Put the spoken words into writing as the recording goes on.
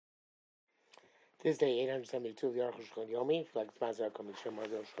This day 872 of the Aruch Shulchan Yomi. If you'd like to sponsor our company, share more of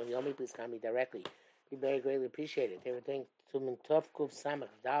the Aruch Shulchan Yomi, please call me directly. Be very greatly appreciated. Favorite thing, Tumen Tov Kuf Samach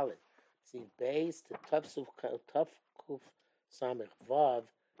Dalet. See base to Tov Kuf Samach Vav.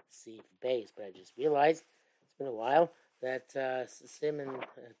 See base. But I just realized it's been a while that Simon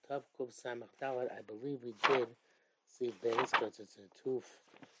Tov Kuf Samach Dalet. I believe we did see base because it's a Tuf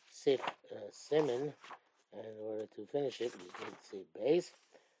Sif Simon. And in order to finish it, we did see base.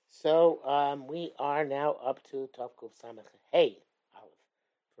 So we are now up to Tov Kuf Samach Hey Aleph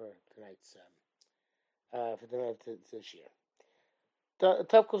for tonight's this year.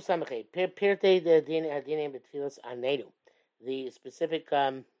 Tov Kuf Samach Hey Pirtei the Dinei B'Tfilas Anenu, the specific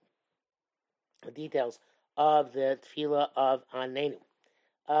details of the Tefillah of Anenu.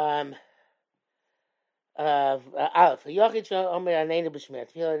 Aleph Yochid Shal Omer Anenu B'Shmer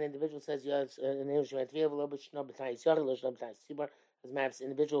Tefillah. An individual says Anenu B'Shmer Tefillah Lo B'Shno B'Tayis Yochid Lo Shno B'Tayis Tzibor. As maps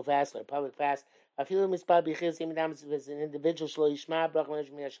individual fast or public fast. I feel mispal bichil same dams as an individual shlo yishma bracha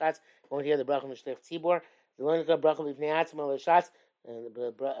mishmir shots won't hear the bracha mishlich tzibor. The lonika bracha b'vnei atzma shots and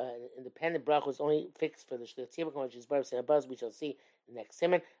the independent bracha was only fixed for the shlich tzibor, which is barbs and above. We shall see the next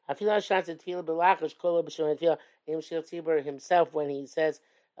simon. I feel shots at tefillah belachash kolo b'shon tefillah im shlich tzibor himself when he says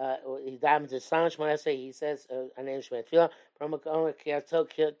he damas the silent shmonaseh he says anem shmei tefillah from a kodem kiyato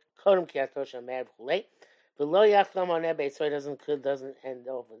shamer v'chulei. The lo yachlam on Ebei, so it doesn't end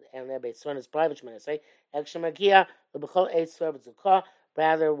off on Ebei. So it's private shmonaseh. Ekshemagia lebechol eitz tzor v'tzukah.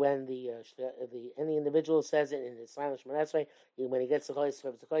 Rather, when any individual says it in his silent shmonaseh, when he gets the chol eitz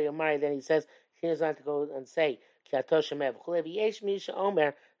tzor v'tzukah yomari, then he says he does not to go and say kiyato shemer v'chulei. V'yesh mi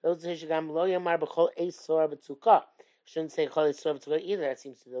she'omer those shigam lo yomar bechol eitz tzor v'tzukah. Shouldn't say chol eitz tzor v'tzukah either. That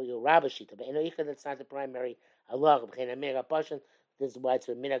seems to be your rabbi shita. But that's not the primary halach. This is why it's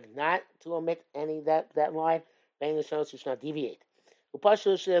a minhag not to omit any that line. Bang shows you should not deviate. A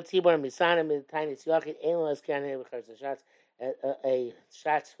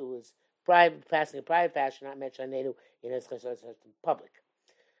shots who is fasting in private fashion, not mentioned in his public.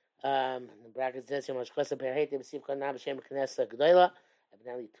 The bracket says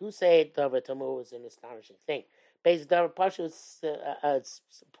evidently to say it, Dover Tamu was an astonishing thing. Based Dover Pasha is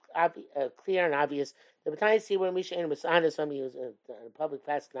clear and obvious. The Batani see where Misha was honest, somebody who's in public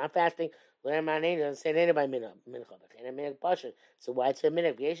fast, not fasting. Learn my name doesn't say anything by minhag. Minhag Pasha. So why it's a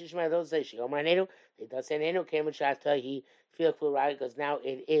minhag? V'yeshishma those say she my name. They don't say name. Came and shata. He feel cool right because now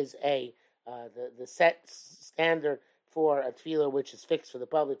it is a the set standard for a tefillah which is fixed for the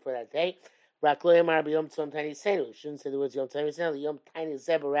public for that day. Shouldn't say the words Yom Tani Senu. Yom Tani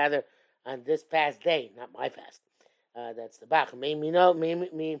Zeba rather on this past day, not my fast. That's the Bach. Okay,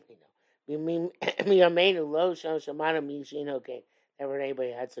 never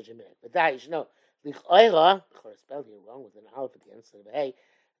anybody had such a minute. But that you should know. Spelled here wrong with an aleph at the end instead of a hey.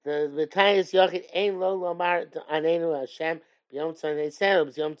 The tiniest yochid ain't lo lomar anenu Hashem b'yom tzom Senu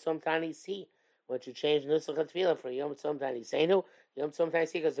b'yom Tani si. What you change nusach tefillah for Yom Tzom Tani Senu, Yom Tzom Tani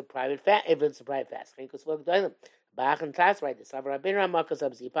si because it's a private fast. If it's a private fast, Bach and Tas right. The Savar Rabin Ramakas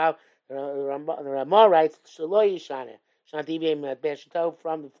of Zipav. The Ramah writes Shelo Yishana. Not deviating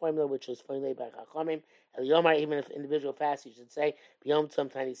from the formula which was formulated by Chachamim. El Yomar, even if individual fast, you should say B'Yom Tzom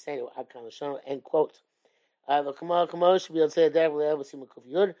Tani Senu Akam Lashon. End quote. The Kamal should be able to say Derech Le'el B'Sim Kuf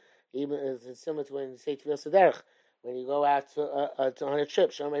Yud. Even it's similar to when you say Tefillah Sederech. When you go out on a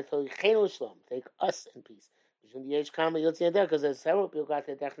trip, take us in peace. Because there's several people got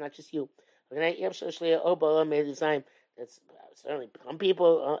there, not just you. That's certainly some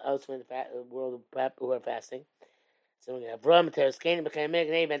people elsewhere in the world who are fasting. So we have Ram, Teres, Canaan, became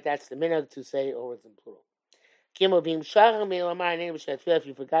a that's the minhag to say or it's in plural. If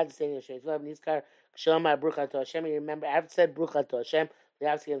you forgot to say Hashem, you remember after said Brucha to Hashem. The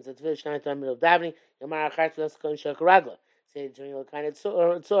opposite of the tefillah in the middle of davening. Yomar achat tefillah kohen shakaragla. Say it during the kind of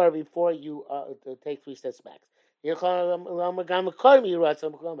tzor before you take 3 steps back.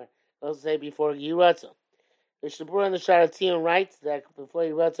 Also say before Yiratzon. The Shabur and the Sharatzion writes that before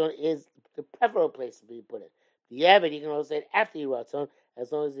Yiratzon is the preferable place to be put it. The Yavit, you can also say it after Yiratzon,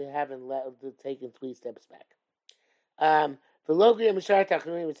 as long as you haven't taken 3 steps back. For Logri and Mishar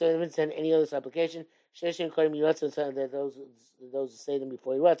Tachnuim, we haven't sent any other supplication. Sheshin Kodim Yiratzon, that those who say them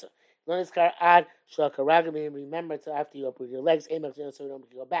before Yiratzon. Loniskar Ad Shalkaragam, remember to after you uproot your legs, aim up so you don't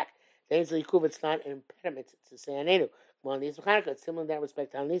go back. Then it's not an impediment to say Anenu. It's similar in that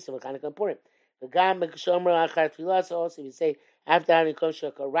respect. It's important. The Gam Shomer Achat Tefillah. So also, if you say after having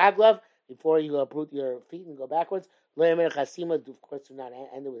kosher raglav before you uproot your feet and go backwards, Lo Yemer Chasima. Of course, do not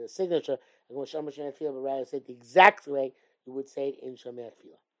end it with a signature. And when Shomer Shemet Tefillah, but rather say it the exact way you would say it in Shemet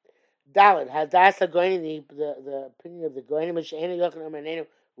Tefillah. Dalet Hadas Hagoyin. The opinion of the Goyinim She'enu Yochanan Menenu,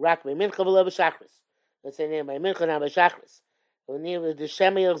 Rak by Mincha v'lo b'shachris. Let's say by Mincha, not by shachris. The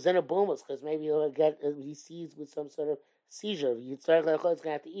Shemiyach Zenabumas, because maybe he sees with some sort of seizure. Yitzhak Lechol is going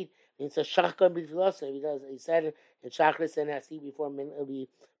to have to eat. It's a shachkan b'tfilosa. He said in shachris and has to eat before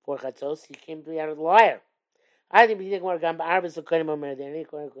chatzos. He came to be out of the liar. I think we think more gam ba'arbis l'kodim omer than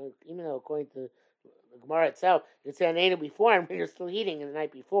even though according to the Gemara itself, you say an before and you're still eating the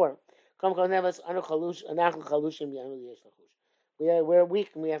night before. We're weak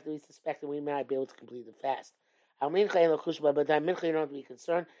and we have to be suspected we may not be able to complete the fast. But that mincha you don't have to be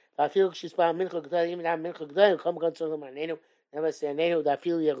concerned. I feel she's about mincha g'day, even that mincha g'day, come go to them anenu. Never say anenu that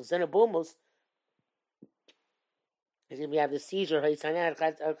feel you're zenabumus. If we have the seizure,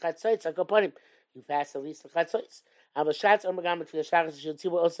 you fast at least the chatzos. Aber shots are megamet for the shachas. You should see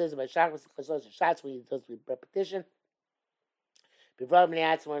what else says about shachas. Shots when he does with repetition. Before the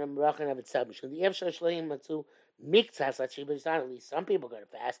ads when I'm rocking of itself. Should the efshar shleim matzu miktzas actually, but it's not at least some people go to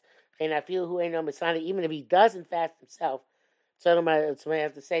fast. And I feel who ain't no Messiah, even if he doesn't fast himself. So I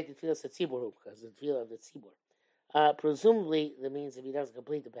have to say to feel it's a tzibur because the feel of the tzibur. Presumably, that means if he doesn't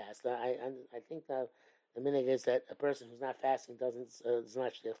complete the fast. I think the minhag is that a person who's not fasting does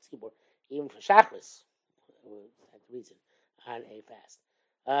not shliach tzibur, even for shachris. That's the reason on a fast.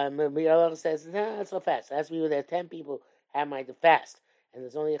 Mirallah says, no, that's not fast. That's me with there 10 people have mind to fast. And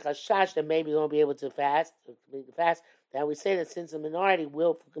there's only a chashash that maybe won't be able to complete the fast. Then we say that since the minority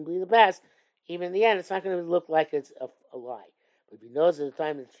will complete the fast, even in the end, it's not going to look like it's a lie. But if he knows at the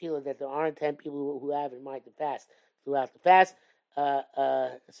time of the feeling that there aren't 10 people who have in mind to fast throughout the fast,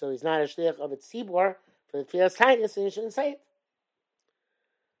 so he's not a shliach of a tzibor for the feeling's tightness, and he shouldn't say it.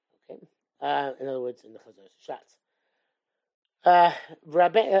 Okay. In other words, in the Chazar shots.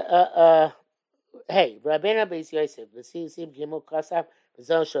 Hey, Rabbeinu Beis Yosef, the Sib Gimel Kasaf, the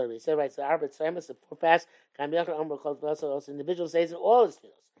Zon Shor. He said, right, so Arbet Saimas, the 4 fast, Kam Yachar Amr Chol also individual says in all his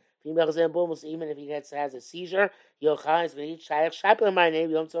feels. Even if he has a seizure, Yochai is going to eat Shayach Shapel my name,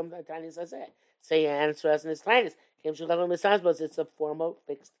 Yom Tzom Tiny Sazeh. Say an answer us in his tinus. Kim Shulach Misans, but it's a formal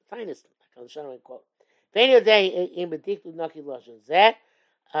fixed tinus. Like on the Shana quote. Failure day in Bediktu Naki Loshan. That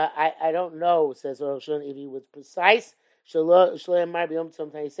I don't know, says Rosh if he was precise.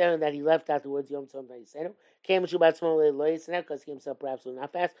 That he left out the words Yom Tzom Taisenu. Came to Shubat Smol Loyisene because he himself perhaps was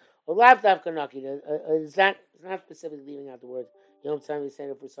not fast. Or Lav Dav Kanaki. It's not specifically leaving out the words Yom Tzom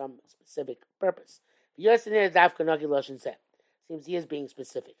Taisenu for some specific purpose. Yosin Dav Kanaki Loshin said. Seems he is being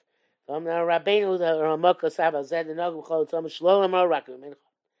specific. Rabbeinu the Ramaka Saba said the Nagu Chol Tzom Shlom Rakim Mincha.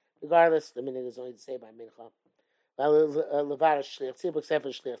 Regardless, the minhag is only to say by Mincha. Levada Shliach Tzibur except for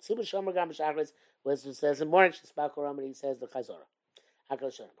Shliach Tzibur Shomer Gam Shachris. Was it says in morning, he says the Chazorah.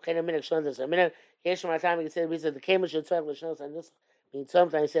 Hakol Shalom. Chem minhag shon there's a minhag. Yesh my time we can say the reason the Kemo should tzvach l'shnos and this means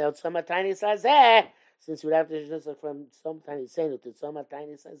sometimes say some tiny sazeh. Since we have to just from some tiny saying to some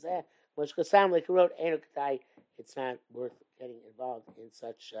tiny sazeh, which could sound like he wrote Enoch. It's not worth getting involved in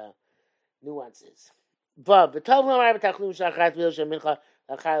such nuances. Vav v'tov l'mar b'tachlum shachat v'il shemincha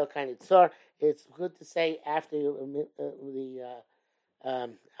l'chayil kainit tzor. It's good to say after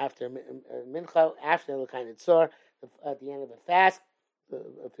after mincha, after the kind of tzor, at the end of the fast, for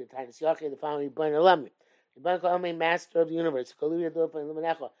the Tainus Yochid, the following Ibn Elami. Ibn Elami, master of the universe.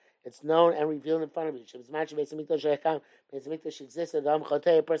 It's known and revealed in front of you. Beis Hamikdash existed. A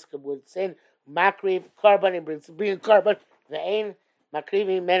person would sin, makriv, carbon, and bring carbon. The ain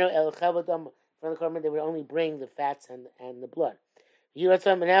makrivi menu el chavadam. From the carbon, they would only bring the fats and the blood.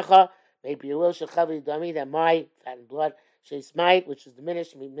 Maybe you will shechavli dami that my fat and blood. She's might, which is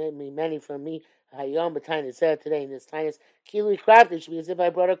diminished, many from me. Hayom b'tain is said today in this tinus. Kilui crafted should be as if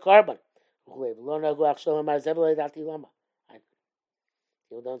I brought a carbon. People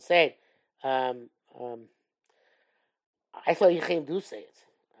don't say it. I thought Yechim do say it.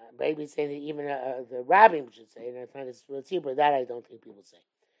 Maybe saying that even the rabbin should say it. But that I don't think people say.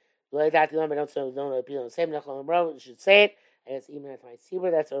 Don't should say it. And it's even at my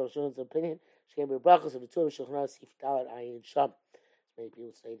tzibur. That's our Roshon's opinion. She can be brachos of the Torah Shulchan Sif Dalet Ayin Sham. Many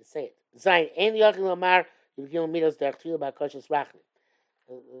people say it. Zayin ein yachil lomar yugim midos derech tefillah b'koshes rachmin.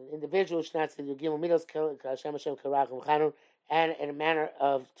 Individual should not say yugim midos Hashem Hashem karachim chanun and in a manner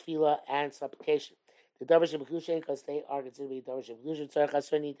of tefillah and supplication. The davar shebekushin because they are considered to be davar shebekushin. Tzarech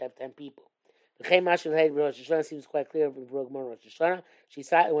Hashem need to have 10 people. The Chem Mashal Heid Rosh Hashanah seems quite clear in Baruch Mon Rosh Hashanah. She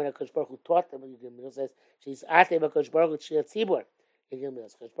saw when Hakadosh Baruch Hu taught them. Yugim midos says she's ate b'Hakadosh Baruch Hu Shir Tzibur.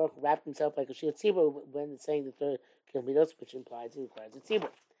 Because Baruch wrapped himself like a Shir Tzibur when it's saying the third Kilmidos, which implies it requires a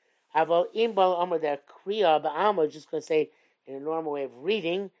Tzibur. Avo Imbal Amr der Kriya Ba'amr, just going to say in a normal way of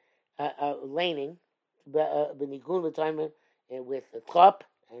reading, laning, Benigun with time with the klop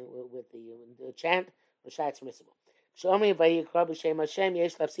and with the chant, which is permissible. Shomi vayikra b'shem Hashem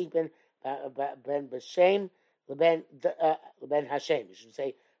yesh lafsik ben b'shem leben Hashem. You should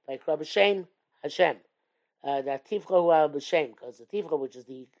say vayikra b'shem Hashem. That tifcha hu al b'shem, because the tifcha, which is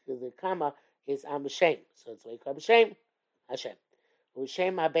the comma, is on b'shem. So it's vayikra b'shem Hashem.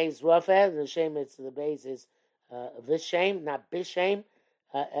 B'shem habeis rafeh. The shem, it's the base is v'shem, not b'shem.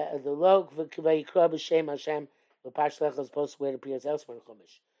 The log vayikra b'shem Hashem. The Parshlech is supposed to where it appears elsewhere in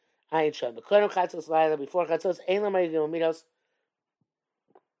Chumash. Ayin Shem. But Kodem Chatzos Laila, before Chatzos, Ein Lamar Yigim Midos.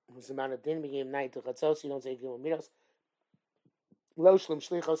 There's the amount of din begin night to Chatzos. You don't say Yigim Midos. Lo Shlem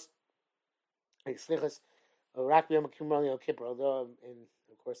Shlichos. Like Shlichos. Rak B'Yom Kippur Yom Kippur. Although,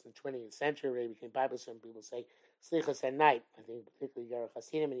 of course, in the 20th century, it became popular. Some people say Shlichos at night. I think particularly Yer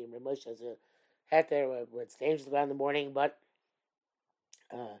Chasidim and Yom Moshe has a hat there where it's dangerous to go out in the morning, but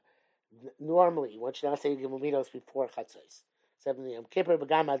normally, one should not say Yigim Midos before Chatzos. Except in the Yom Kippur,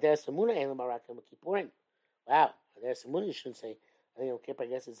 Begam Ader Samuna, Ein Lamar Rak Yom Kippurim. Wow, Ader Samuna, you shouldn't say. I think Yom Kippur, I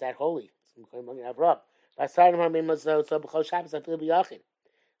guess it's that holy. As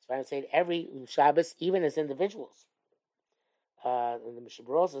far as saying every Shabbos, even as individuals. And the Mishnah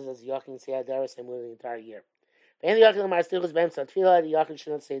also says Yachin say Ader Samuna the entire year. And the Yachin Lamar Stichus Ben Satfila, the Yachin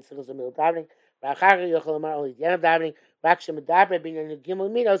should not say Stichus of Middle Davening. Rachar Yachin Lamar only the end of Davening. Rak Shem Dabre being in the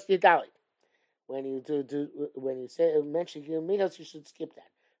Gimel Midos Yidali. When you when you say mention Gimel Midos, you should skip that.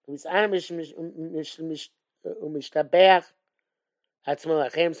 Somebody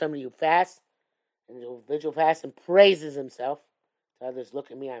who fasts and the individual fasts and praises himself. So others look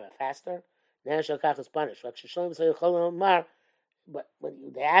at me, I'm a faster. Then Shalkach is punished. But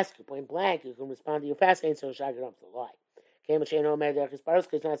when they ask you point blank, you can respond to your fasting, so Shag don't have to lie.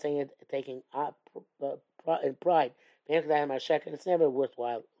 It's not saying it taking in pride. It's never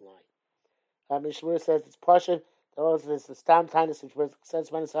worthwhile lying. Mishmur says it's partial. Also, it's the stam kindness which says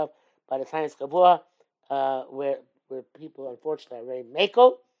by itself by the time it's kavua, where people unfortunately are very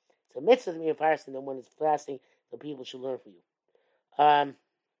mako. It's a mitzvah to be fasting, and when it's fasting, the people should learn from you.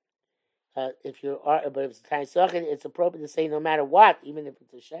 But if it's a tiny socket, it's appropriate to say no matter what, even if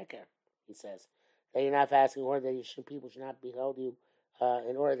it's a sheker. He says that you're not fasting, or that people should not behold you,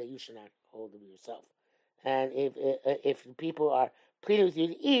 in order that you should not hold them yourself. And if people are pleading with you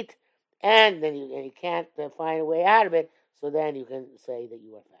to eat, and then you can't find a way out of it, so then you can say that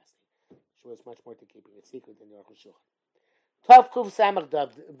you are fasting. Sure, it's much more to keeping it secret than the Aruch HaShulchan. Tov Kuf Samach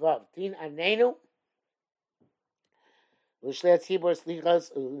Vav Din Anenu L'Shleat Tzibor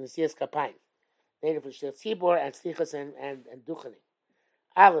Slichas L'Nesias Kapayim. Native for Shleat Tzibor and Slichas and Duchening.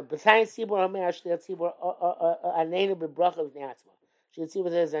 Ale B'Tayin Tzibor Omer Shleat Tzibor Anenu B'Bracha B'Nei Atzma. Shleat Tzibor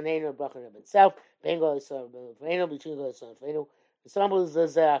says Anenu B'Bracha of itself. Bengal is Fenu between Golis and Fenu. Some of the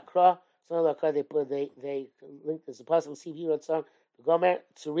Zakra. Some of the they link this. The possible see you wrote song the Gomer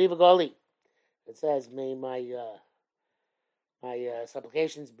Tzuriva Goli. It says, "May my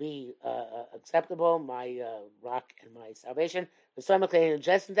supplications be acceptable, my rock and my salvation." The some claim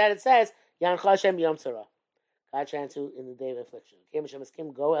just in that it says, "Yan Chashem Yom Tzara." God chants you in the day of affliction. Kim Hashem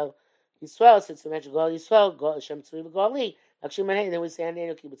Eskim Goel Yisrael. Since we mentioned Goel Yisrael, Goel Hashem Tzuriva Goli. Then we say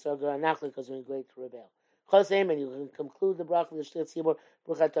Anenu Kibbutz Goel Nachli because we're great to rebel. And you can conclude the bracha with Shleat Tzibor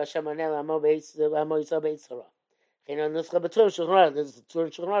Bruchat Hashem Anel Amo Yisrael Beit Tzara. This is the Tzur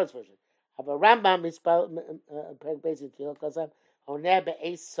Shulchan Aruch version. Have a Rambam basically because of Honeh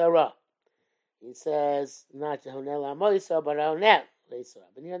Be'ez Tzara. He says not Honeh Amo Yisrael but Honeh Be'ez Tzara.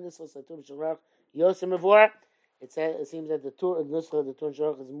 But here this was the Tzur Shulchan Aruch Yosem Mevor. It seems that the Tzur Shulchan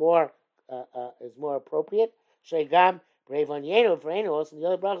Aruch is more appropriate. Sheigam Brave on Yenu for Yenu also the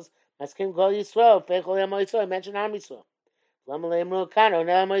other brachas. Maskim Gol Yisrael, Fechol Yam Yisrael, mention Am Yisrael. Lama Leimru Kano,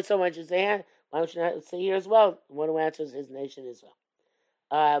 Nam Yisrael, why don't you say why say here as well? One who answers his nation Israel.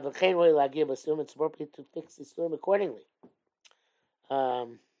 But Chain Roy Lagib assume it's appropriate to fix the storm accordingly.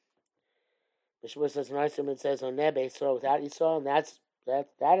 Mishmur says Narsim it says on Nebe Yisrael without Yisrael, and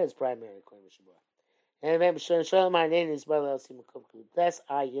that is primary according to Mishmur. And then Mishmur Shalom my name is Baal Sim Kuvku. That's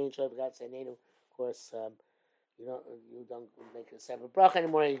I Yin Shalom God say Nenu. Of course, you don't make a separate bracha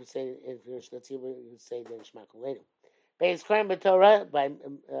anymore. You can say if you're Shleat Tzibor, you can say then Shema Kolenu. Beis Kohen b'Torah by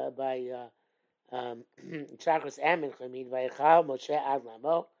Chakras and Mincha Vayachal Moshe Ad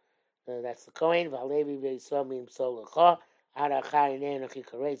Lamo. That's the Kohen. V'Alevi V'Yisrael Mim Sol Lecha Ad Achar Yinei Anochi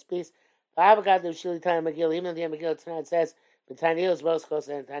Kareitz Peace. V'Avagad Dev Shili Tana Megillah. Even though the Megillah tonight says the Tanil Boskos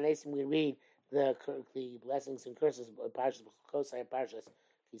and Tanesim we read the blessings and curses of Parshas Kosai and Parshas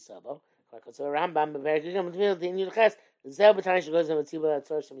Kisavo. So Rambam very good.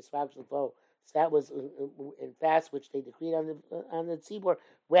 That was in fast which they decreed on the tzibor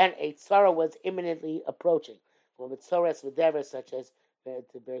when a tzara was imminently approaching. When tzaras v'dever such as the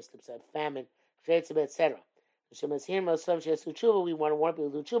various types of famine, etc. We want to warn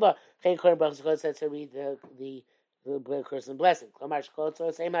people to do tshuva. Chen kohen brachos says to read the curse and blessing.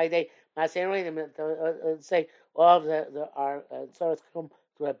 Same idea. Say all of our tzarot come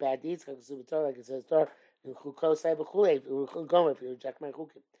through our bad deeds. Like it says, if you reject my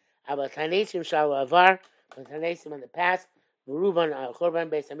chukim. About Tanesim Shalom Avar, when Tanesim in the past, Ruban Chorban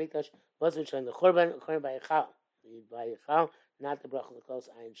Beis Hamikdash was returned the Chorban according by Yichal, not the Brachos the close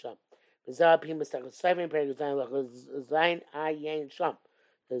Ayin Sham. Bizarre Pim Mistakos Seven, Period Zayin Ayin Sham.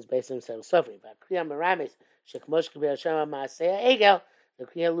 This is based on Mistakos Seven. But Kriya Maramis, Shekmosh Kabir Hashem Maaseh Egel, the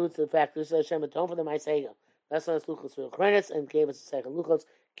Kriya alludes to the fact that this is Hashem atoned for the Maaseh Egel. That's on us Luchos for Krenis and gave us a second Luchos.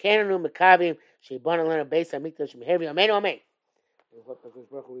 Kananu Makavim, Shebana Lena Beis Hamikdash Mehevi Amen Amen. We hope that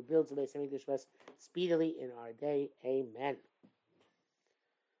Baruch Hu rebuilds the Beis Hamikdash for us speedily in our day. Amen.